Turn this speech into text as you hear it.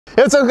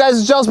Hey, what's up guys,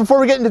 it's Charles.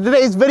 Before we get into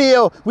today's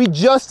video, we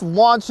just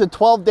launched the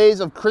 12 days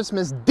of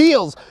Christmas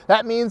deals.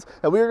 That means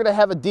that we're gonna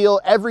have a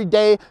deal every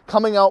day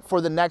coming out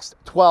for the next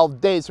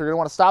 12 days. So you're gonna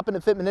wanna stop into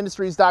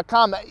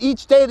fitmentindustries.com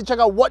each day to check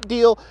out what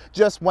deal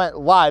just went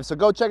live. So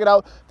go check it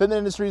out,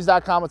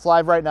 fitmentindustries.com, it's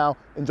live right now.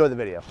 Enjoy the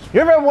video. You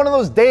ever have one of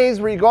those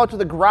days where you go out to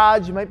the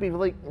garage, you might be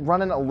like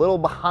running a little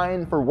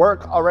behind for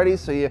work already,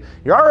 so you're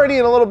already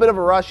in a little bit of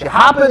a rush. You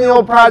hop in the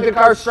old project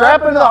car,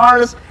 strap into the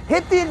harness,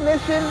 hit the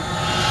ignition,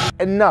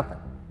 and nothing.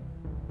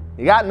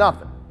 You got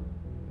nothing.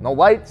 No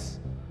lights,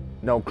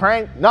 no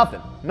crank,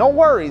 nothing. No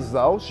worries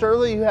though.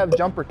 Surely you have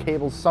jumper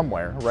cables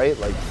somewhere, right?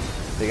 Like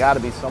they gotta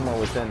be somewhere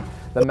within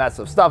the mess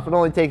of stuff. It'll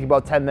only take you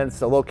about 10 minutes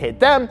to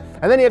locate them.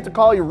 And then you have to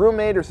call your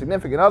roommate or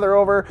significant other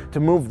over to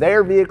move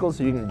their vehicle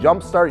so you can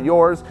jump start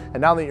yours.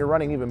 And now that you're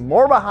running even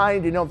more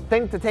behind, you don't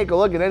think to take a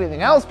look at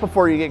anything else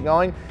before you get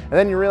going. And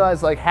then you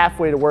realize like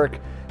halfway to work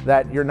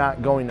that you're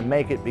not going to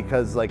make it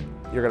because like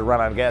you're gonna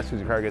run out of gas because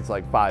your car gets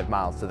like 5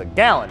 miles to the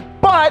gallon.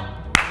 But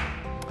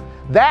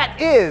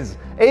that is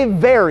a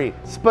very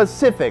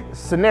specific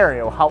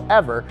scenario.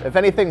 However, if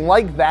anything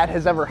like that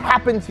has ever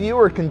happened to you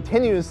or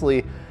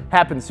continuously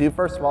happens to you,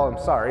 first of all,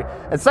 I'm sorry.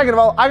 And second of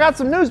all, I got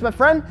some news, my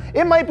friend.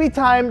 It might be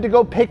time to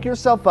go pick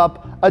yourself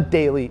up a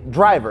daily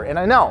driver. And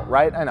I know,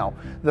 right? I know.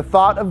 The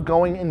thought of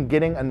going and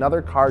getting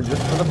another car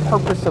just for the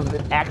purpose of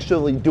it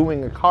actually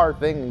doing a car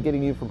thing and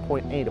getting you from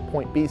point A to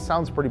point B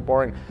sounds pretty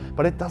boring,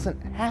 but it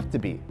doesn't have to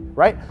be,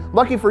 right?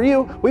 Lucky for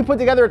you, we put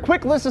together a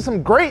quick list of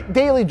some great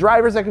daily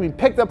drivers that can be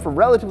picked up for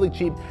relatively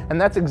cheap, and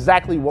that's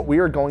exactly what we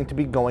are going to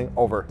be going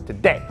over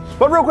today.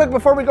 But real quick,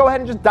 before we go ahead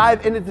and just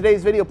dive into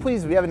today's video,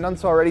 please, if you haven't done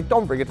so already,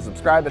 don't forget to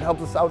subscribe. It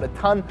helps us out a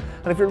ton.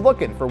 And if you're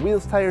looking for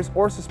wheels, tires,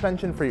 or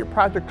suspension for your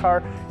project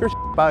car, your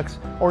box,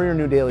 or your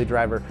new daily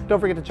driver, don't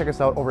forget to check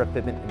us out over at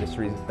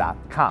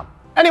fitmentindustries.com.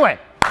 Anyway,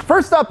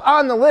 first up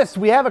on the list,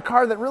 we have a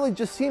car that really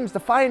just seems to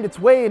find its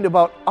way into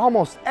about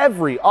almost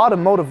every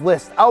automotive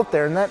list out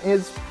there, and that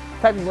is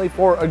technically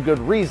for a good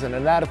reason,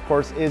 and that of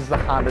course is the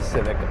Honda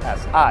Civic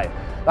Si.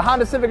 The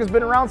Honda Civic has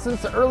been around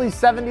since the early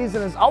 70s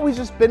and has always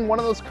just been one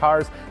of those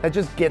cars that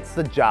just gets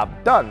the job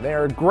done. They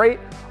are great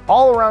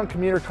all-around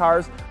commuter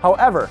cars.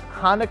 However,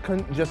 Honda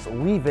couldn't just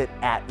leave it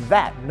at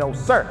that. No,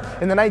 sir.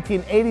 In the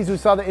 1980s, we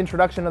saw the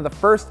introduction of the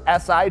first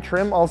SI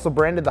trim, also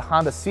branded the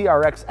Honda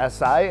CRX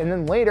SI, and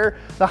then later,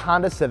 the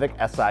Honda Civic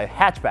Si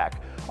hatchback.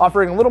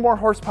 Offering a little more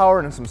horsepower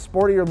and some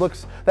sportier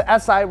looks, the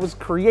SI was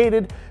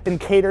created and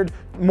catered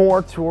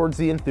more towards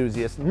the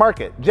enthusiast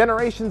market.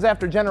 Generations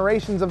after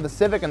generations of the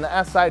Civic and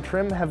the SI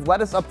trim have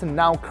led us up to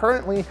now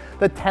currently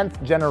the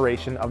 10th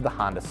generation of the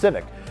Honda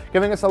Civic,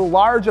 giving us a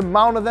large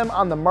amount of them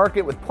on the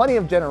market with plenty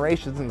of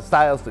generations and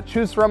styles to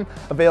choose from,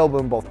 available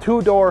in both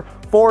 2-door,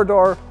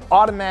 4-door,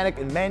 automatic,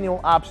 and manual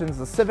options.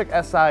 The Civic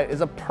Si is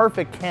a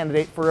perfect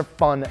candidate for a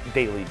fun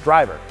daily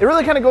driver. It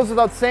really kind of goes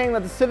without saying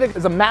that the Civic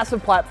is a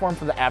massive platform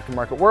for the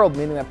aftermarket world,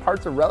 meaning that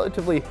parts are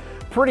relatively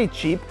pretty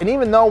cheap, and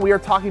even though we are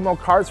talking about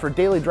cars for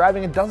daily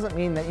driving, it doesn't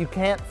mean that you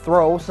can't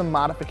throw some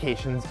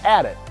modifications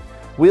at it.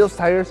 Wheels,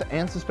 tires,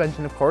 and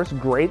suspension, of course,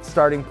 great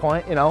starting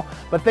point, you know,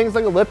 but things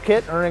like a lip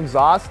kit or an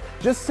exhaust,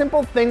 just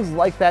simple things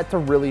like that to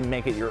really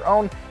make it your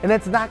own, and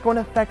it's not going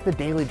to affect the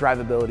daily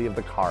drivability of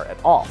the car at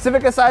all.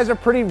 Civic Si's are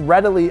pretty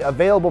readily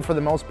available for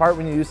the most part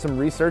when you do some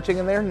researching,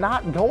 and they're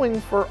not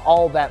going for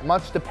all that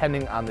much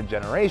depending on the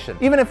generation.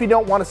 Even if you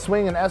don't want to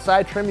swing an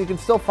Si trim, you can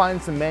still find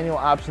some manual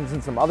options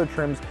and some other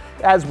trims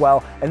as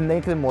well and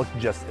make them look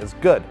just as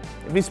good.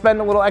 If you spend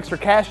a little extra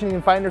cash and you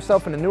can find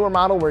yourself in a newer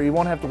model where you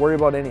won't have to worry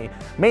about any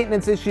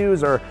maintenance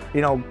issues or,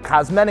 you know,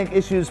 cosmetic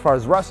issues as far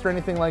as rust or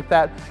anything like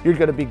that, you're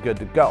gonna be good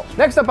to go.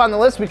 Next up on the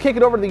list, we kick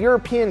it over to the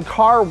European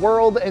car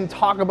world and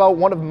talk about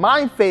one of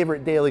my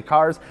favorite daily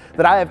cars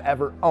that I have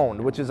ever owned,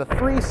 which is a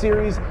 3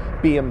 Series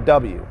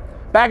BMW.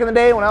 Back in the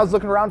day when I was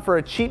looking around for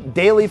a cheap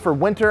daily for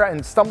winter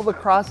and stumbled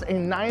across a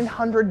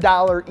 $900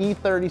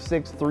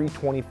 E36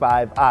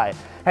 325i.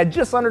 Had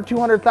just under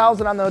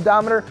 200,000 on the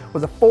odometer,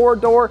 was a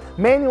 4-door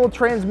manual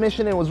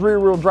transmission, and was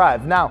rear-wheel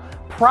drive. Now,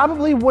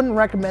 probably wouldn't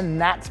recommend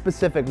that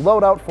specific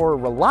loadout for a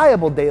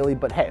reliable daily,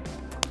 but hey,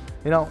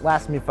 you know,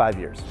 lasts me 5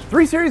 years.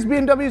 3 Series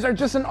BMWs are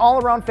just an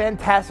all-around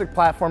fantastic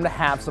platform to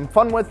have some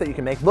fun with that you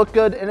can make look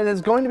good, and it is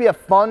going to be a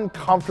fun,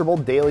 comfortable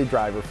daily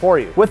driver for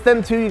you. With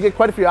them too, you get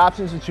quite a few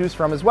options to choose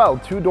from as well.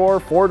 2-door,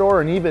 4-door,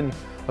 and even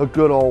a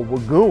good old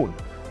Wagoon.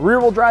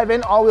 Rear-wheel drive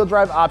and all-wheel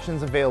drive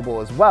options available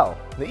as well.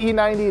 The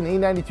E90 and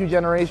the E92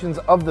 generations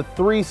of the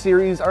 3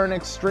 Series are an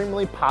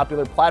extremely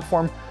popular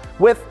platform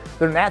with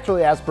their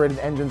naturally aspirated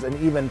engines and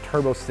even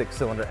turbo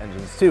 6-cylinder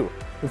engines too.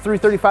 The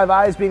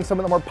 335i's being some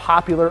of the more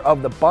popular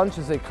of the bunch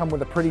as they come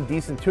with a pretty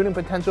decent tuning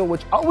potential,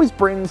 which always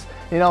brings,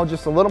 you know,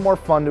 just a little more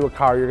fun to a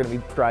car you're gonna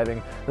be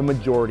driving the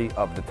majority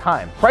of the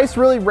time. Price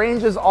really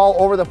ranges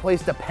all over the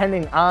place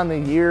depending on the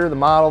year, the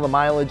model, the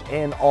mileage,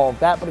 and all of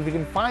that, but if you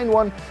can find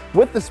one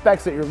with the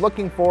specs that you're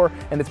looking for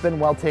and it's been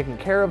well taken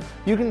care of,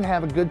 you can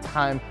have a good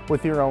time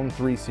with your own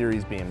 3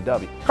 Series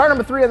BMW. Car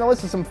number 3 on the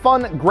list of some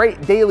fun,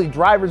 great daily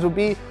drivers would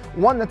be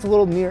one that's a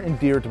little near and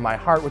dear to my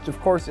heart, which of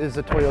course is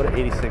the Toyota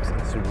 86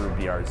 and Subaru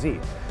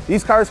BRZ.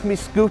 These cars can be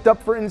scooped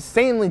up for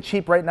insanely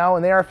cheap right now,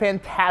 and they are a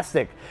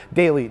fantastic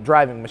daily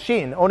driving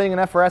machine. Owning an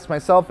FRS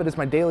myself, it is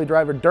my daily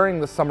driver during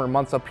the summer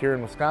months up here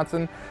in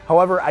Wisconsin.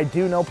 However, I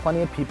do know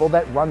plenty of people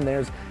that run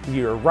theirs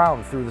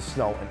year-round through the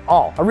snow and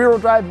all. A rear-wheel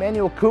drive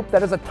manual coupe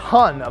that has a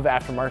ton of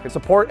aftermarket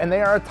support, and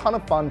they are a ton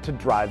of fun to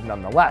drive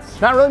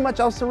nonetheless. Not really much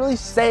else to really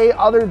say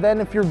other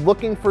than if you're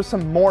looking for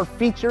some more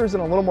features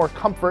and a little more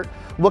comfort,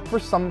 look for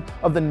some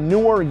of the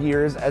newer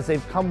years as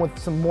they've come with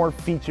some more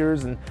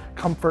features and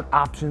comfort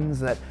options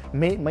that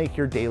may make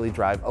your daily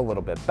drive a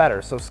little bit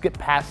better. So skip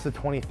past the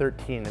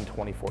 2013 and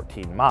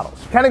 2014 models.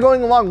 Kind of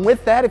going along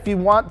with that, if you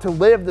want to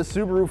live the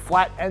Subaru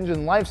flat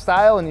engine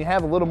lifestyle and you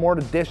have a little more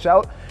to dish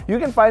out, you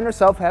can find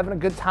yourself having a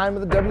good time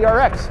with the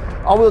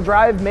WRX. All-wheel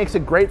drive makes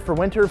it great for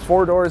winter,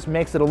 4 doors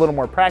makes it a little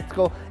more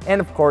practical, and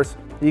of course,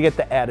 you get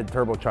the added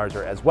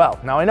turbocharger as well.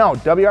 Now I know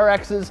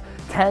WRXs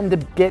tend to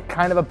get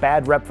kind of a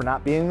bad rep for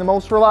not being the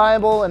most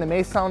reliable, and it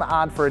may sound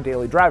odd for a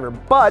daily driver,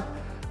 but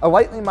a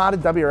lightly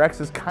modded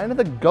WRX is kind of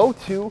the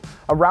go-to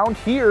around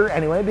here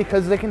anyway,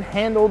 because they can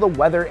handle the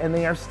weather and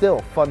they are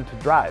still fun to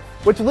drive.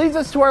 Which leads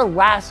us to our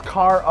last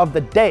car of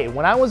the day.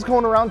 When I was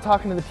going around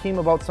talking to the team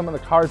about some of the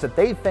cars that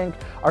they think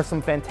are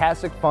some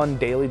fantastic fun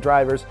daily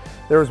drivers,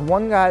 there was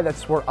one guy that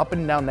swore up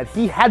and down that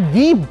he had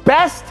the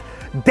best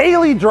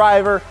daily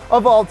driver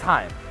of all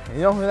time. And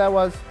you know who that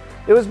was?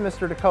 It was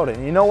Mr. Dakota.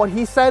 And you know what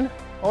he said?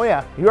 Oh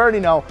yeah, you already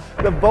know,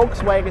 the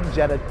Volkswagen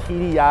Jetta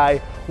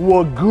TDI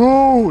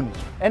Wagoon.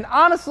 And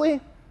honestly,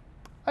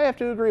 I have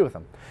to agree with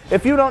him.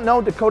 If you don't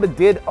know, Dakota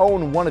did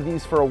own one of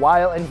these for a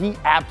while and he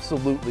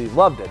absolutely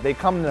loved it. They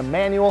come in a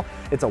manual,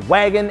 it's a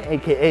wagon,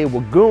 AKA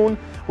Wagoon,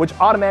 which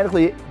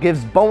automatically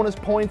gives bonus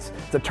points.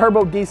 It's a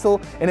turbo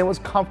diesel and it was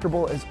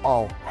comfortable as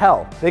all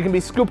hell. They can be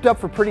scooped up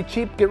for pretty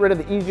cheap. Get rid of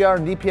the EGR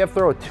and DPF,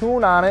 throw a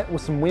tune on it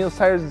with some wheels,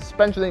 tires, and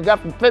suspension that you got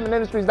from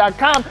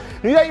fitmentindustries.com.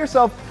 You got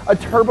yourself a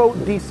turbo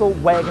diesel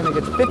wagon that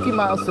gets 50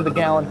 miles to the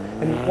gallon.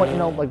 And what, you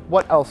know, like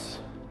what else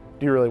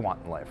do you really want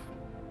in life?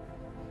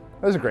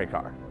 It was a great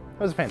car.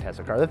 It was a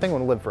fantastic car. That thing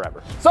would live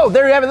forever. So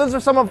there you have it. Those are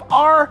some of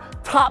our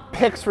top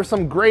picks for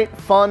some great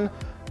fun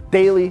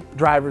daily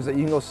drivers that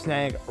you can go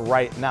snag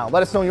right now.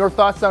 Let us know your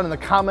thoughts down in the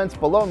comments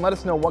below and let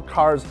us know what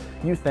cars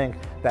you think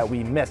that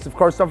we missed. Of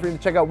course, don't forget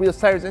to check out wheels,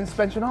 tires, and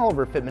suspension all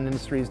over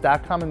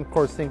fitmentindustries.com. And of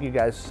course, thank you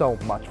guys so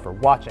much for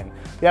watching.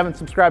 If you haven't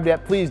subscribed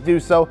yet, please do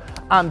so.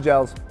 I'm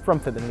Gels from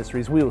Fitment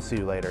Industries. We will see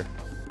you later.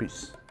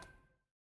 Peace.